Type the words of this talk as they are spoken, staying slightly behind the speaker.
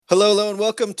Hello, and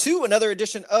welcome to another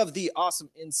edition of the Awesome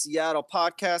in Seattle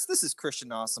podcast. This is Christian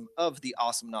Awesome of the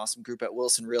Awesome and Awesome Group at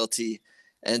Wilson Realty.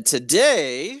 And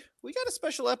today we got a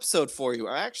special episode for you.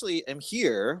 I actually am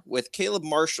here with Caleb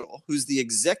Marshall, who's the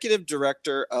Executive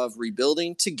Director of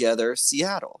Rebuilding Together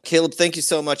Seattle. Caleb, thank you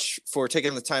so much for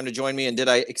taking the time to join me. And did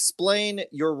I explain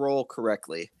your role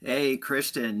correctly? Hey,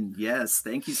 Christian. Yes.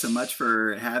 Thank you so much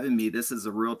for having me. This is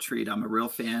a real treat. I'm a real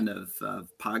fan of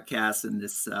podcasts in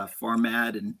this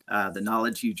format, and the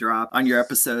knowledge you drop on your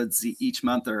episodes each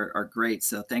month are great.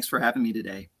 So thanks for having me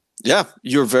today. Yeah,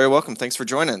 you're very welcome. Thanks for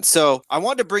joining. So I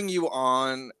wanted to bring you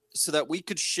on so that we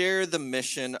could share the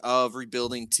mission of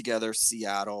Rebuilding Together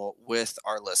Seattle with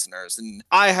our listeners. And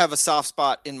I have a soft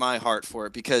spot in my heart for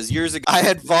it because years ago I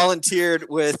had volunteered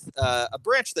with a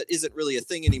branch that isn't really a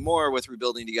thing anymore with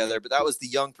Rebuilding Together, but that was the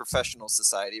Young Professional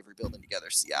Society of Rebuilding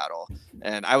Together Seattle.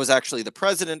 And I was actually the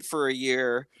president for a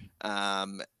year.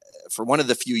 For one of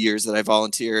the few years that I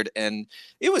volunteered, and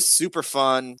it was super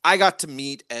fun. I got to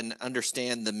meet and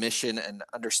understand the mission and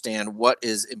understand what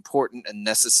is important and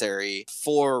necessary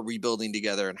for rebuilding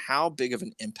together and how big of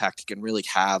an impact it can really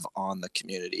have on the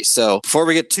community. So before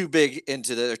we get too big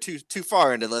into the too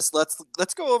far into this,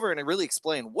 let's go over and really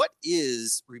explain what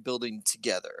is rebuilding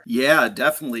together. Yeah,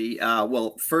 definitely.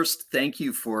 Well, first, thank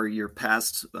you for your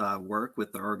past work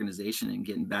with our organization and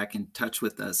getting back in touch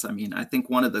with us. I mean, I think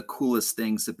one of the coolest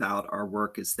things about our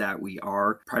work is that we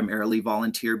are primarily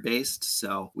volunteer based.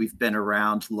 So we've been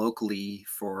around locally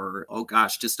for,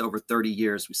 just over 30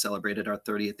 years. We celebrated our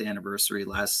 30th anniversary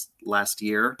last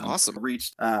year. Awesome.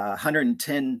 Reached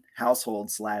 110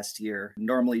 households last year,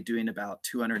 normally doing about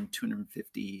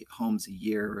 250 homes a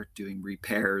year, doing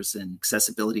repairs and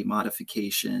accessibility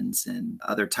modifications and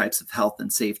other types of health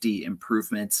and safety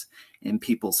improvements in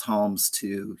people's homes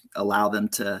to allow them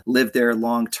to live there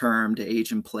long term, to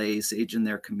age in place, age in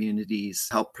their communities,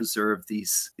 help preserve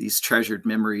these treasured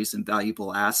memories and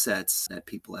valuable assets that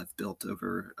people have built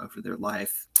over their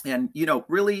life. And,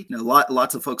 really,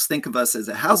 lots of folks think of us as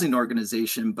a housing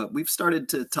organization, but we've started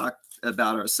to talk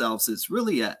about ourselves as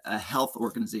really a health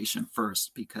organization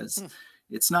first, because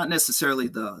it's not necessarily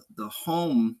the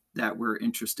home that we're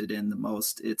interested in the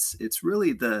most. It's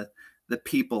really the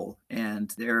people and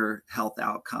their health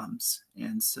outcomes.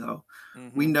 And so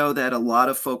we know that a lot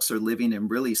of folks are living in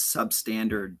really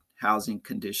substandard housing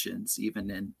conditions,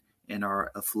 even in our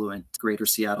affluent greater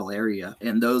Seattle area.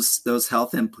 And those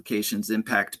health implications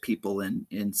impact people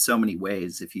in so many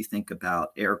ways. If you think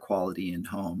about air quality in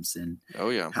homes and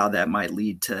how that might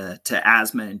lead to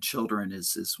asthma in children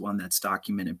is one that's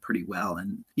documented pretty well.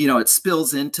 And, it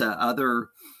spills into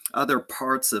other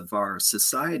parts of our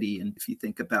society. And if you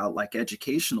think about like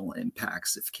educational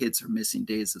impacts, if kids are missing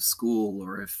days of school,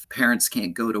 or if parents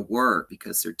can't go to work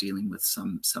because they're dealing with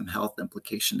some health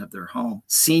implication of their home.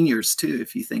 Seniors too,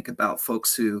 if you think about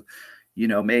folks who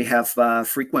may have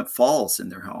frequent falls in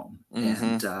their home,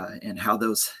 and how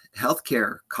those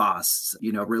healthcare costs,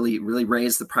 really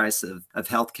raise the price of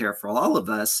healthcare for all of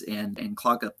us and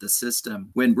clog up the system.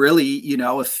 When really,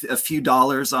 a few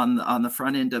dollars on the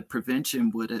front end of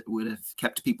prevention would have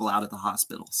kept people out of the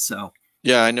hospital. So.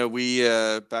 Yeah, I know we,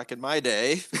 back in my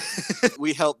day,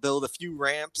 we helped build a few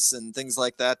ramps and things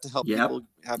like that to help people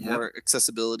have more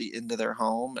accessibility into their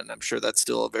home. And I'm sure that's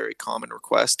still a very common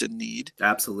request and need.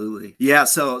 Absolutely. Yeah.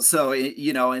 So,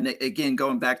 and again,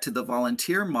 going back to the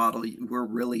volunteer model, we're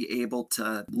really able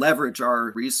to leverage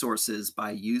our resources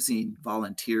by using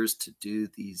volunteers to do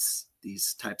these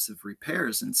types of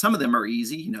repairs. And some of them are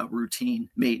easy,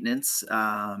 routine maintenance,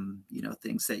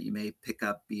 things that you may pick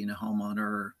up being a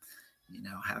homeowner,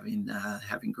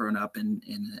 having grown up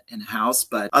in a house.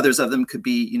 But others of them could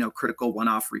be, critical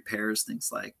one-off repairs,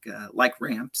 things like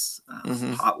ramps,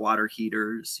 hot water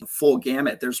heaters, full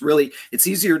gamut. It's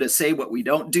easier to say what we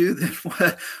don't do than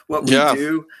what we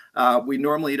do. We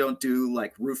normally don't do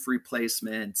like roof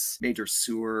replacements, major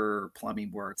sewer or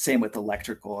plumbing work. Same with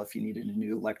electrical. If you needed a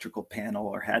new electrical panel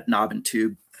or had knob and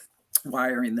tube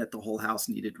wiring that the whole house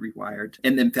needed rewired,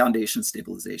 and then foundation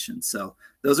stabilization. So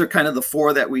those are kind of the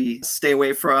four that we stay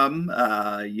away from.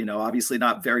 Obviously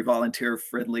not very volunteer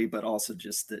friendly, but also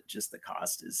just the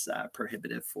cost is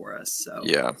prohibitive for us. So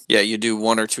yeah, you do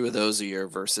one or two of those a year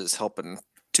versus helping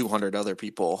 200 other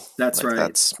people. That's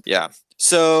right.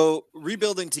 So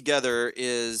Rebuilding Together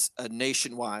is a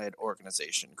nationwide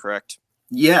organization, correct?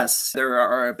 Yes, there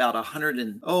are about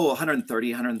 130,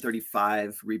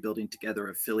 135 Rebuilding Together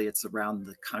affiliates around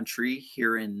the country.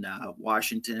 Here in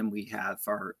Washington, we have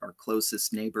our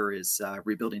closest neighbor is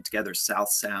Rebuilding Together South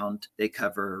Sound. They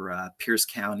cover Pierce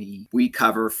County. We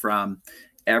cover from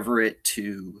Everett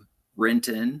to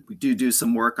Renton. We do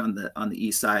some work on the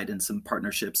east side and some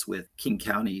partnerships with King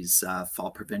County's fall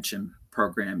prevention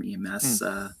program, EMS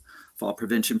fall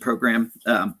prevention program.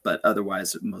 But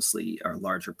otherwise, mostly our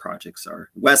larger projects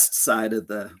are west side of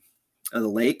the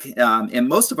lake. And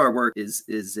most of our work is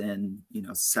in,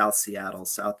 South Seattle,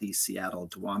 Southeast Seattle,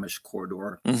 Duwamish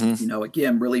corridor.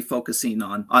 Again, really focusing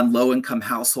on low income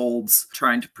households,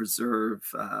 trying to preserve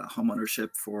home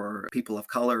ownership for people of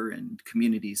color and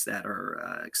communities that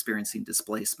are experiencing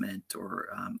displacement or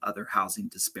other housing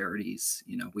disparities.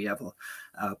 We have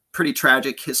a pretty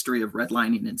tragic history of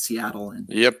redlining in Seattle, and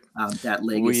that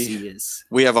legacy is.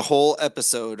 We have a whole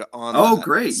episode on. Oh,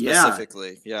 great!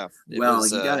 Specifically, yeah. Well,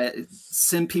 you gotta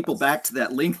send people back to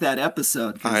that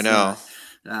episode. I know.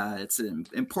 It's an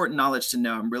important knowledge to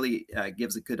know, and really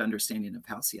gives a good understanding of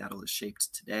how Seattle is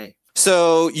shaped today.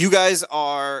 So you guys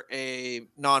are a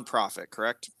nonprofit,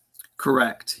 correct?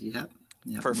 Correct. Yep.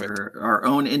 Perfect. We're our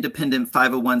own independent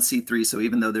 501c3. So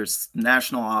even though there's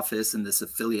national office and this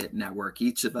affiliate network,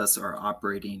 each of us are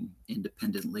operating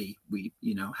independently. We,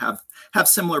 have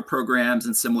similar programs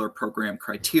and similar program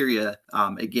criteria.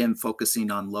 Again, focusing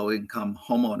on low income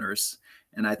homeowners.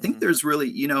 And I think there's really,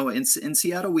 in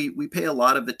Seattle, we pay a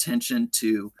lot of attention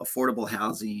to affordable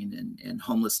housing and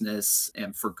homelessness,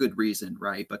 and for good reason,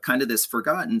 right? But kind of this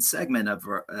forgotten segment of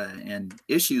and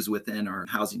issues within our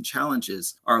housing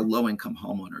challenges are low income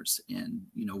homeowners. And,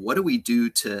 what do we do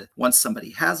to, once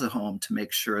somebody has a home, to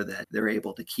make sure that they're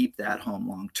able to keep that home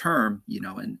long term,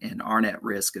 and aren't at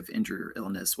risk of injury or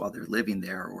illness while they're living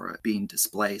there or being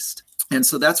displaced. And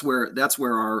so that's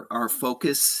where our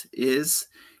focus is.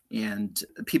 And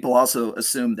people also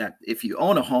assume that if you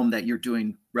own a home that you're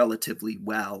doing relatively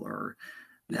well, or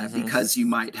that because you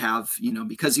might have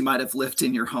lived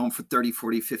in your home for 30,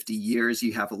 40, 50 years,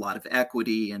 you have a lot of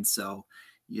equity. And so,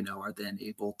 are then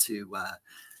able to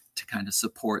kind of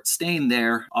support staying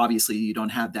there. Obviously, you don't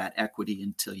have that equity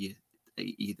until you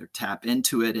either tap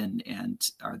into it and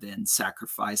are then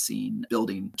sacrificing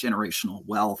building generational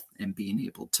wealth and being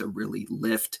able to really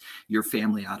lift your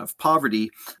family out of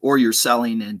poverty, or you're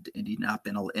selling and ending up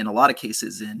in a lot of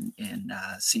cases in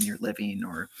senior living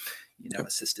or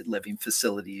assisted living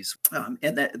facilities.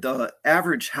 And that the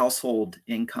average household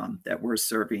income that we're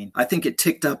serving, I think it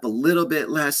ticked up a little bit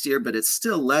last year, but it's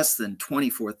still less than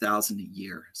 $24,000 a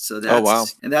year. So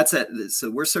that's, and that's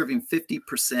so we're serving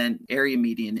 50% area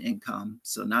median income.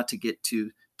 So not to get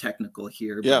too technical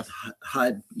here, but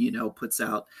HUD, puts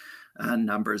out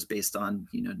numbers based on,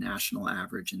 national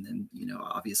average. And then,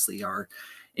 obviously our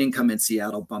income in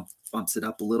Seattle bumps it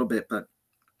up a little bit, but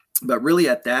really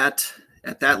at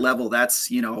that level,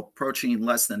 that's, approaching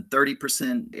less than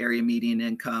 30% area median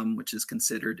income, which is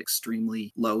considered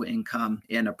extremely low income,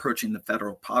 and approaching the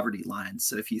federal poverty line.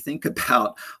 So if you think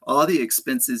about all the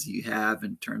expenses you have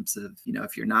in terms of,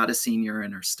 if you're not a senior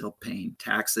and are still paying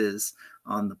taxes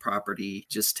on the property,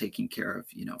 just taking care of,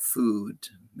 food,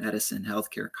 medicine,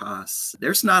 healthcare costs,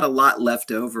 there's not a lot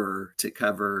left over to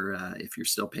cover if you're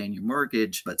still paying your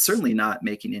mortgage, but certainly not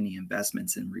making any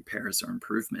investments in repairs or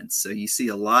improvements. So you see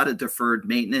a lot of deferred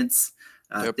maintenance,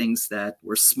 things that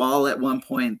were small at one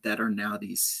point that are now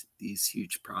these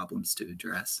huge problems to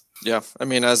address. Yeah. I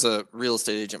mean, as a real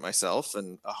estate agent myself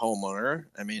and a homeowner,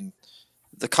 I mean,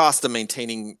 the cost of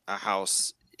maintaining a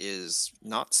house is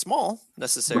not small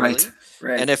necessarily.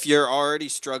 Right. And if you're already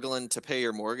struggling to pay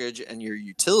your mortgage and your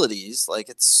utilities,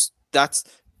 like that's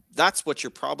what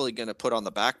you're probably going to put on the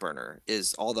back burner,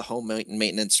 is all the home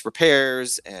maintenance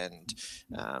repairs and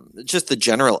just the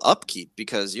general upkeep,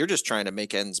 because you're just trying to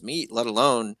make ends meet, let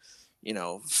alone,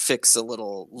 fix a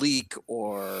little leak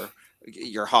or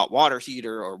your hot water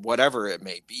heater or whatever it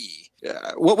may be.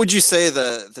 What would you say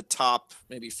the top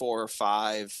maybe 4 or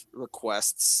 5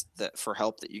 requests for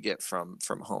help that you get from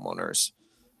homeowners?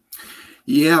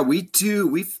 Yeah, we do.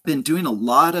 We've been doing a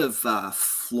lot of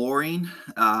flooring.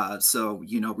 So,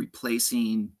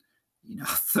 replacing,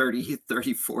 30,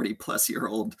 40 plus year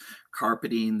old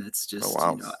carpeting that's just,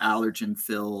 allergen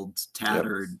filled,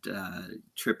 tattered,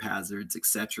 trip hazards,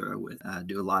 etc.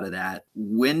 Do a lot of that.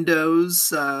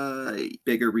 Windows,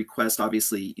 bigger request,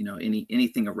 obviously,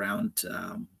 anything around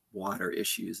water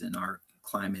issues in our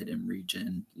climate and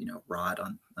region, rot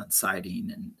on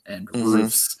siding and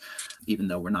roofs. Even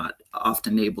though we're not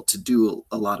often able to do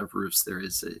a lot of roofs, there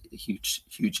is a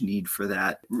huge need for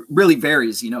that. Really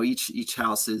varies, each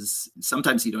house is,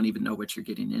 sometimes you don't even know what you're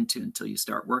getting into until you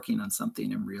start working on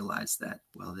something and realize that,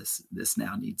 well, this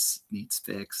now needs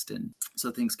fixed. And so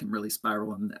things can really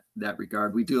spiral in that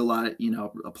regard. We do a lot of,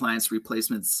 appliance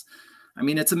replacements I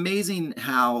mean, it's amazing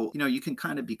how, you can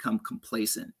kind of become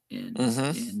complacent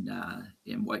Mm-hmm.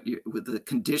 in what you with the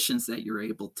conditions that you're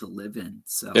able to live in.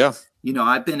 So, Yeah.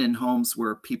 I've been in homes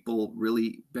where people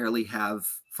really barely have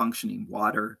functioning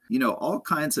water, all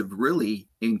kinds of really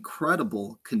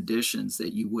incredible conditions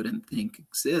that you wouldn't think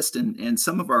exist. And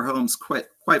some of our homes, quite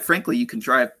frankly, you can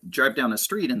drive down a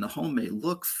street and the home may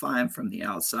look fine from the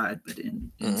outside, but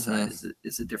inside Mm-hmm.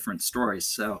 is a different story.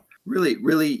 So really,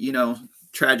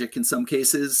 tragic in some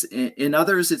cases. In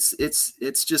others,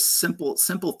 it's just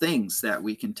simple things that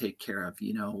we can take care of.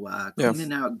 Yeah.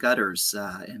 Cleaning out gutters,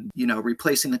 and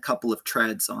replacing a couple of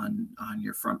treads on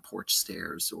your front porch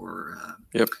stairs, or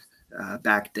Yep.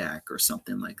 back deck or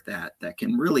something like that. That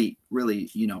can really,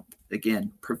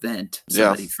 again, prevent Yeah.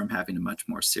 somebody from having a much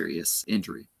more serious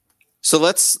injury. So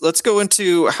let's go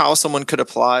into how someone could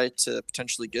apply to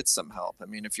potentially get some help. I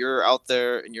mean, if you're out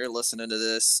there and you're listening to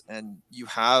this and you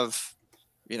have,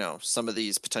 some of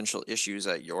these potential issues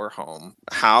at your home,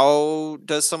 how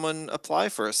does someone apply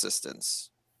for assistance?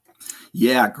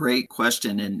 Yeah, great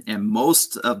question. And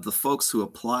most of the folks who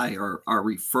apply are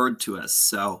referred to us.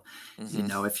 So,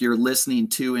 Mm-hmm. if you're listening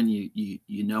to and you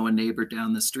know a neighbor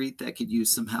down the street that could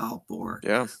use some help, or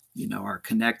Yeah. are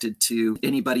connected to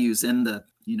anybody who's in the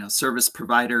service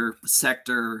provider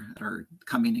sector, or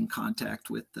coming in contact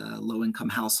with low income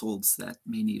households that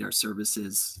may need our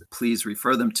services, please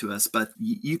refer them to us. But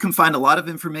you can find a lot of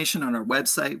information on our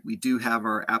website. We do have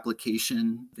our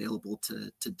application available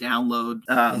to download.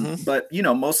 Mm-hmm. But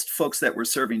most folks that we're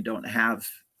serving don't have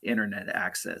internet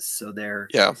access, so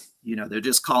Yeah. they're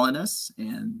just calling us,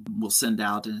 and we'll send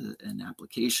out an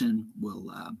application.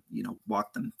 We'll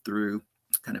walk them through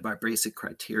kind of our basic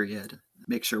criteria to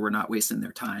make sure we're not wasting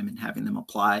their time and having them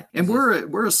apply. And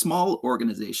Mm-hmm. we're a small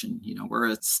organization. We're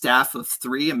a staff of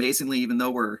 3. Amazingly, even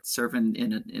though we're serving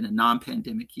in a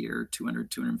non-pandemic year,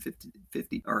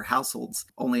 250 our households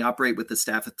only operate with a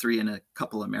staff of 3 and a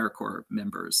couple of AmeriCorps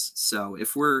members. So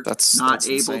if we're That's not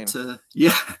able insane. to,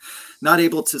 not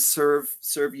able to serve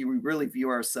you, we really view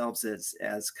ourselves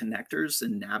as connectors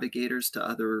and navigators to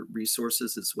other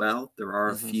resources as well. There are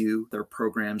a Mm-hmm. few other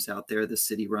programs out there. The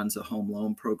city runs a home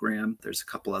loan program. There's a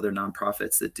couple other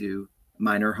nonprofits that do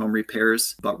minor home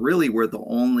repairs, but really we're the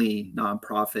only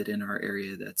nonprofit in our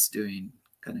area that's doing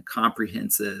kind of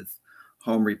comprehensive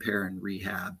home repair and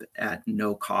rehab at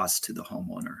no cost to the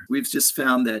homeowner. We've just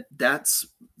found that that's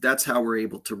how we're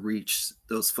able to reach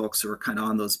those folks who are kind of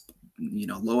on those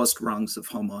lowest rungs of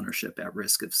home ownership at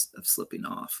risk of slipping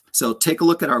off. So take a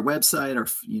look at our website.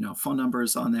 Our phone number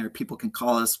is on there. People can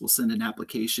call us. We'll send an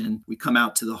application. We come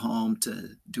out to the home to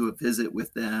do a visit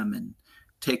with them and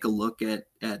take a look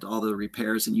at all the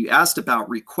repairs. And you asked about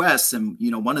requests, and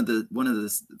one of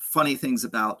the funny things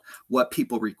about what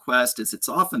people request is it's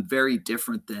often very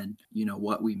different than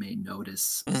what we may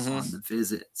notice Mm-hmm. on the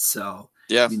visit. So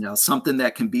Yeah. something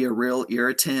that can be a real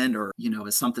irritant, or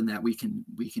is something that we can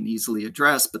easily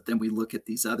address, but then we look at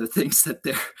these other things that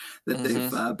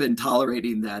they've been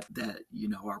tolerating that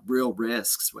are real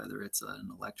risks, whether it's an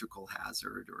electrical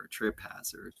hazard or a trip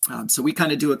hazard. So we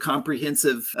kind of do a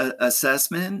comprehensive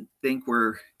assessment. Think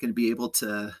we're going to be able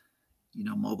to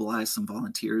mobilize some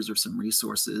volunteers or some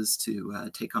resources to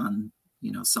take on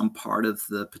some part of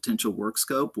the potential work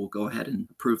scope. We'll go ahead and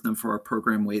approve them for our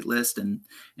program wait list, and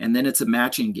then it's a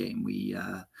matching game. We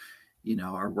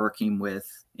are working with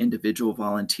individual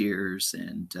volunteers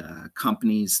and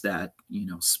companies that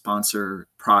sponsor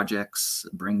projects,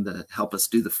 help us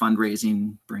do the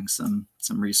fundraising, bring some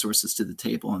resources to the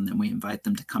table, and then we invite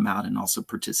them to come out and also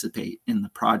participate in the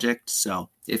project. So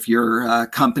if your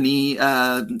company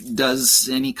does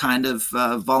any kind of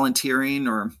volunteering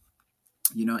or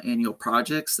annual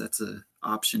projects, that's a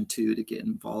option too to get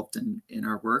involved in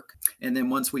our work. And then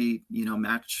once we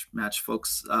match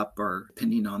folks up, or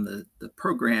depending on the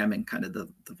program and kind of the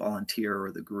volunteer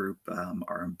or the group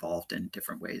are involved in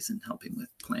different ways in helping with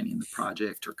planning the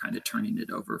project, or kind of turning it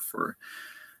over for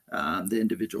the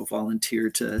individual volunteer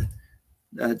to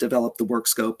develop the work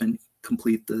scope and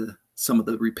complete some of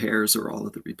the repairs or all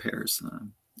of the repairs.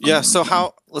 Yeah.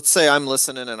 So let's say I'm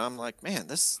listening and I'm like, man,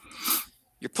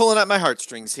 you're pulling at my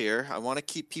heartstrings here. I want to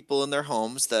keep people in their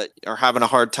homes that are having a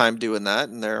hard time doing that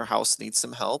and their house needs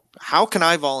some help. How can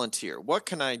I volunteer? What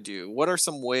can I do? What are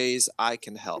some ways I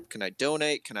can help? Can I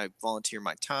donate? Can I volunteer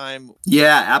my time?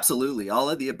 Yeah, absolutely.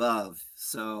 All of the above.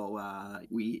 So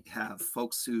we have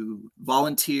folks who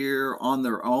volunteer on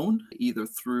their own, either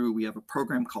we have a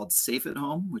program called Safe at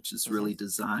Home, which is really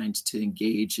designed to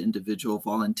engage individual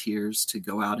volunteers to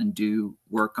go out and do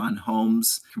work on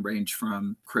homes. It can range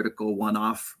from critical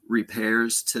one-off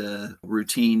repairs to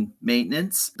routine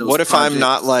maintenance. What if I'm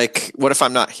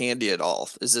not handy at all?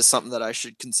 Is this something that I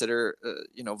should consider,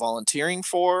 volunteering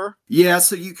for? Yeah,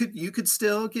 so you could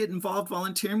still get involved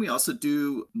volunteering. We also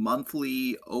do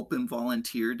monthly open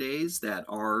volunteer days that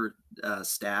our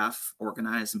staff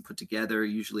organize and put together,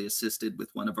 usually assisted with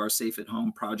one of our Safe at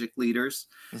Home project leaders.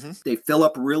 Mm-hmm. They fill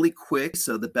up really quick,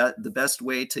 so the best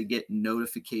way to get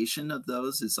notification of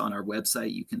those is on our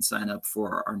website. You can sign up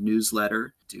for our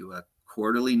newsletter, do a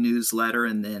quarterly newsletter,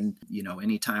 and then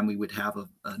anytime we would have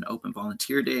an open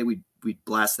volunteer day, we'd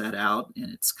blast that out,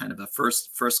 and it's kind of a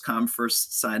first come,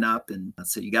 first sign up. And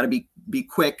so you got to be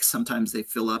quick. Sometimes they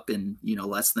fill up in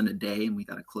less than a day, and we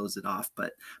got to close it off.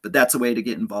 But that's a way to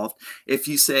get involved. If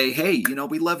you say, hey,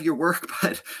 we love your work,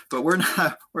 but we're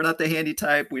not the handy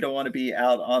type, we don't want to be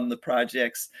out on the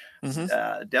projects.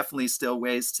 Mm-hmm. Definitely still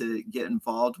ways to get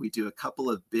involved. We do a couple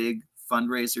of big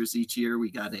fundraisers each year. We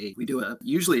do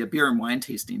usually a beer and wine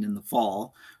tasting in the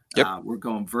fall. Yep. We're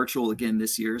going virtual again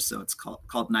this year, so it's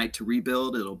called Night to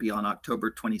Rebuild. It'll be on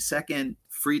October 22nd.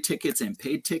 Free tickets and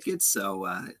paid tickets. So,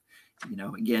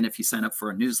 again, if you sign up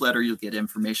for a newsletter, you'll get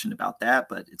information about that.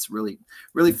 But it's really,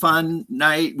 really fun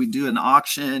night. We do an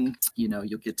auction.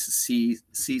 You'll get to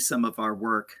see some of our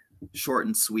work. Short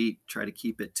and sweet, try to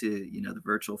keep it to the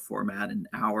virtual format, an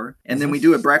hour. And then we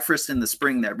do a breakfast in the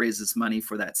spring that raises money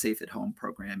for that Safe at Home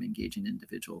program, engaging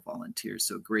individual volunteers.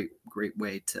 So great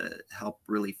way to help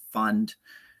really fund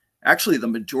actually the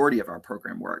majority of our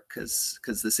program work, because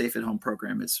the Safe at Home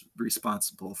program is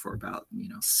responsible for about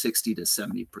 60 to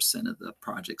 70% of the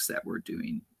projects that we're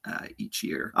doing each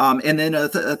year. And then a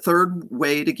third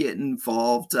way to get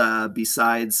involved,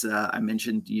 besides I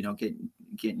mentioned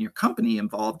getting your company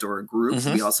involved or a group.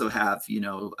 Mm-hmm. We also have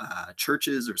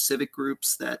churches or civic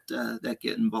groups that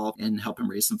get involved in helping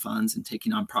raise some funds and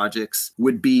taking on projects.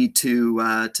 Would be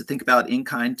to think about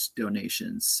in-kind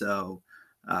donations. So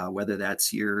whether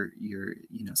that's your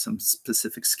some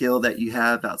specific skill that you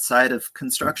have outside of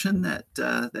construction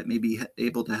that may be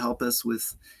able to help us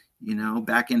with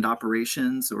back-end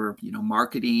operations, or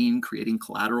marketing, creating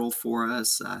collateral for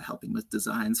us, helping with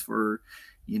designs for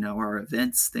our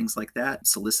events, things like that,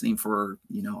 soliciting for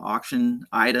auction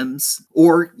items,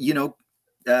 or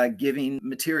giving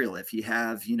material. If you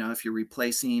have if you're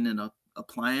replacing an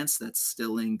appliance that's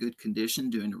still in good condition,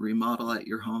 doing a remodel at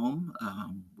your home,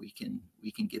 we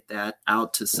can get that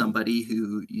out to somebody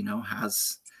who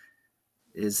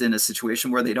is in a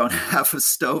situation where they don't have a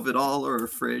stove at all, or a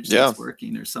fridge that's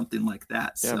working, or something like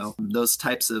that. Yeah. So those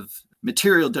types of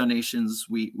material donations,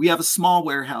 we have a small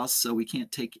warehouse, so we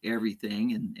can't take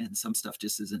everything, and some stuff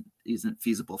just isn't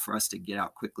feasible for us to get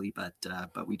out quickly, but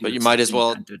we do. But you might as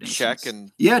well check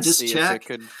and just see check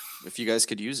if you guys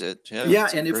could use it.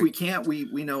 And if we can't,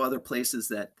 we know other places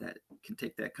that can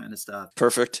take that kind of stuff.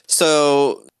 Perfect.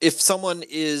 So if someone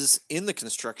is in the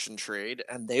construction trade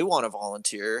and they want to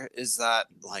volunteer, is that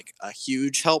like a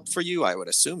huge help for you? I would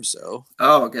assume so.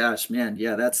 Oh gosh, man.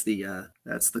 Yeah, that's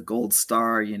the gold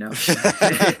star,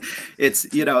 It's,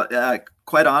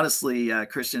 quite honestly,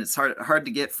 Christian, it's hard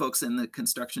to get folks in the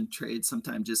construction trade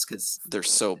sometimes, just because they're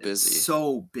so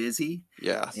busy.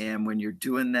 Yeah. And when you're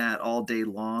doing that all day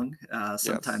long,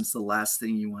 sometimes the last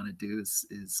thing you want to do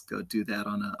is go do that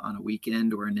on a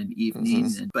weekend or in an evening.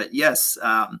 Mm-hmm. But yes,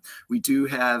 we do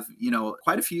have,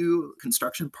 quite a few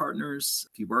construction partners.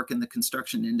 If you work in the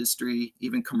construction industry,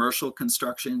 even commercial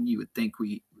construction, you would think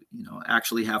we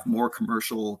actually have more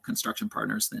commercial construction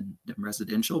partners than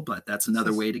residential, but that's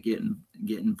another way to get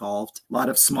involved. A lot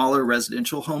of smaller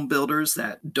residential home builders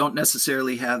that don't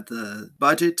necessarily have the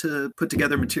budget to put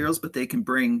together materials, but they can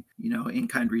bring,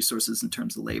 in-kind resources in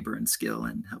terms of labor and skill,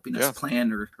 and helping us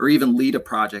plan or even lead a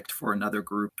project for another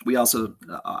group. We also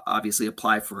obviously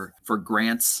apply for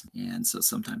grants, and so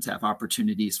sometimes have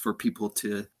opportunities for people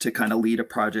to kind of lead a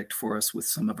project for us with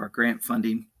some of our grant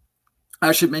funding.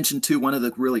 I should mention too, one of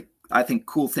the really, I think,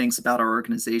 cool things about our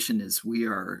organization is we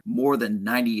are more than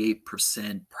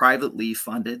 98% privately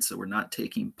funded. So we're not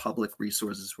taking public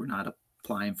resources. We're not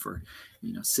applying for,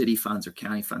 city funds or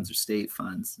county funds or state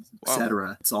funds, et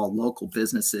cetera. It's all local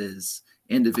businesses,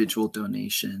 individual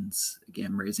donations,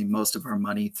 again, raising most of our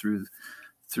money through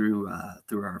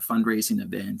our fundraising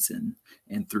events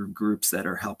and through groups that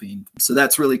are helping. So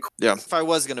that's really cool. Yeah. If I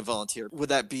was going to volunteer, would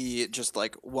that be just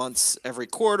like once every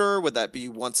quarter? Would that be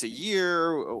once a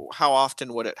year? How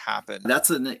often would it happen? That's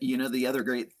the other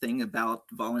great thing about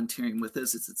volunteering with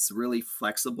us is it's really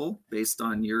flexible based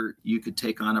on you could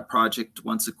take on a project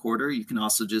once a quarter. You can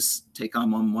also just take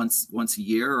on one once a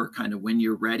year, or kind of when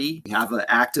you're ready. We have an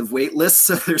active wait list,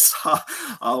 so there's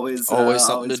always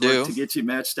something to do to get you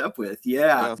matched up with.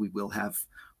 Yeah. We will have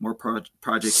more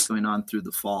projects going on through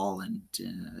the fall, and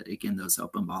again, those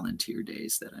open volunteer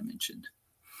days that I mentioned.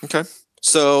 Okay.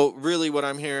 So really what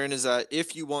I'm hearing is that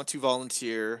if you want to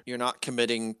volunteer, you're not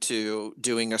committing to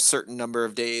doing a certain number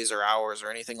of days or hours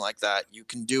or anything like that. You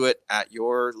can do it at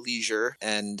your leisure.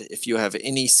 And if you have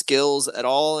any skills at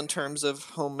all in terms of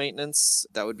home maintenance,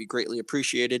 that would be greatly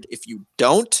appreciated. If you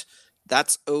don't,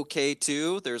 that's okay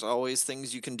too. There's always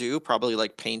things you can do, probably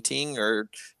like painting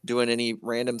or doing any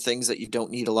random things that you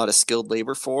don't need a lot of skilled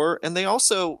labor for. And they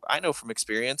also, I know from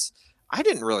experience, I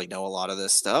didn't really know a lot of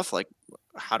this stuff, like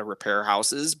how to repair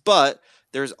houses, but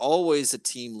there's always a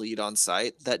team lead on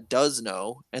site that does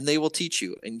know, and they will teach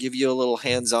you and give you a little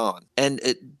hands on. And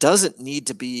it doesn't need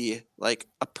to be like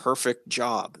a perfect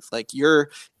job. Like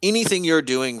anything you're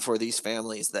doing for these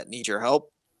families that need your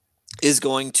help is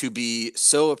going to be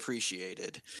so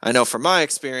appreciated. I know from my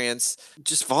experience,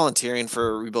 just volunteering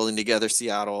for Rebuilding Together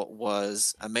Seattle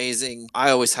was amazing. I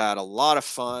always had a lot of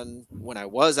fun when I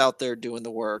was out there doing the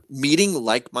work, meeting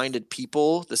like-minded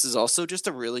people. This is also just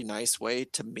a really nice way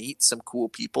to meet some cool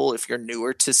people. If you're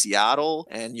newer to Seattle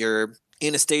and you're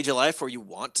in a stage of life where you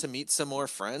want to meet some more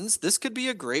friends, this could be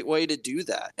a great way to do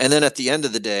that. And then at the end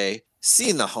of the day,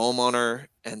 seeing the homeowner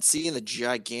and seeing the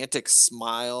gigantic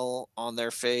smile on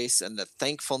their face and the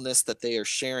thankfulness that they are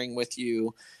sharing with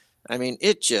you, I mean,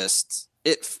 it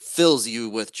fills you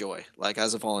with joy. Like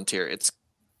as a volunteer, it's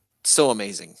so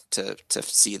amazing to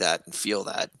see that and feel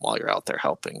that while you're out there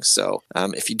helping. So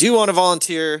if you do want to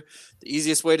volunteer, the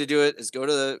easiest way to do it is go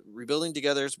to the Rebuilding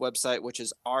Together's website, which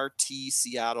is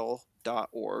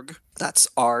rtseattle.org. That's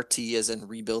RT as in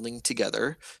Rebuilding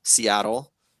Together,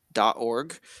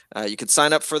 Seattle.org. You can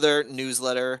sign up for their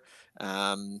newsletter.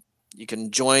 You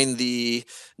can join the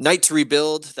Night to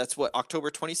Rebuild. That's what, October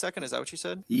 22nd? Is that what you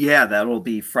said? Yeah, that will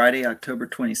be Friday, October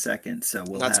 22nd. So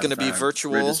that's going to be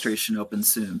virtual. Registration open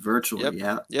soon. Virtually,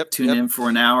 Yep. Tune in for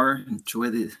an hour.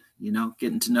 Enjoy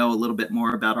getting to know a little bit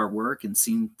more about our work and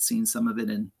seeing some of it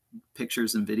in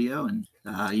pictures and video, and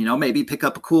maybe pick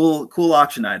up a cool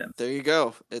auction item. There you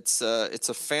go. It's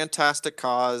a fantastic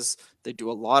cause. They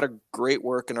do a lot of great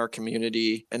work in our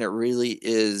community, and it really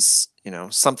is,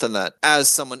 something that as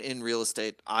someone in real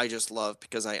estate, I just love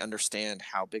because I understand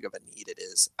how big of a need it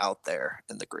is out there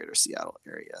in the greater Seattle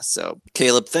area. So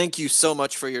Caleb, thank you so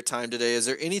much for your time today. Is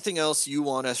there anything else you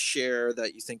want to share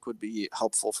that you think would be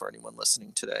helpful for anyone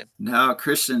listening today? No,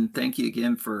 Christian, thank you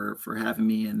again for having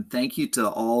me. And thank you to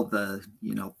all the,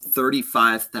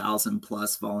 35,000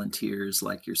 plus volunteers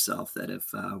like yourself that have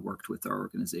worked with our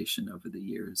organization over the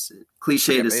years.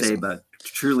 Cliche to say, but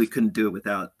truly couldn't do it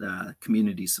without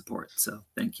community support. So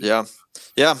thank you.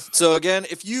 Yeah. So again,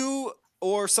 if you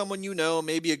or someone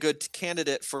may be a good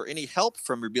candidate for any help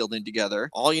from Rebuilding Together,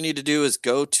 all you need to do is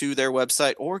go to their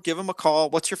website or give them a call.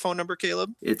 What's your phone number,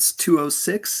 Caleb? It's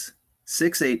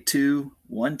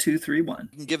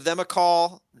 206-682-1231. You can give them a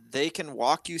call. They can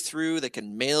walk you through. They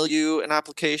can mail you an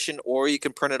application, or you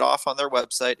can print it off on their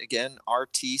website. Again,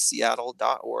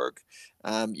 rtseattle.org.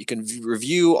 You can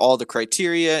review all the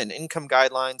criteria and income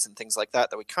guidelines and things like that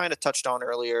we kind of touched on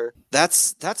earlier.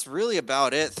 That's really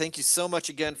about it. Thank you so much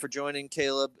again for joining,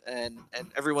 Caleb, and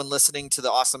everyone listening to the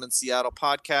Awesome in Seattle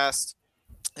podcast.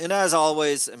 And as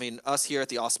always, us here at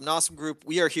the Awesome and Awesome Group,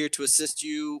 we are here to assist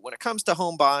you when it comes to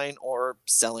home buying or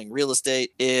selling real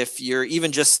estate. If you're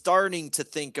even just starting to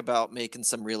think about making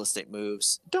some real estate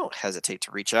moves, don't hesitate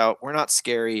to reach out. We're not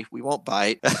scary. We won't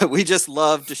bite. We just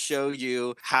love to show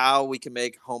you how we can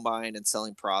make home buying and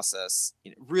selling process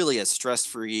really as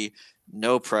stress-free,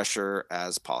 no pressure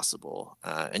as possible.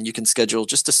 And you can schedule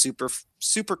just a super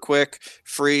quick,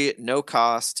 free, no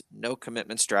cost, no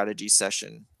commitment strategy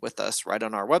session with us right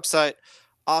on our website,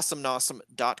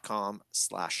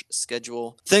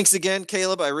 awesomeandawesome.com/schedule. Thanks again,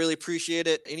 Caleb. I really appreciate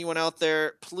it. Anyone out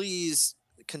there, please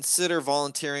consider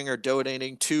volunteering or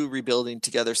donating to Rebuilding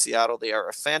Together Seattle. They are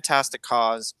a fantastic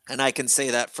cause, and I can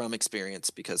say that from experience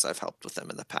because I've helped with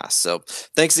them in the past. So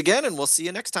thanks again, and we'll see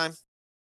you next time.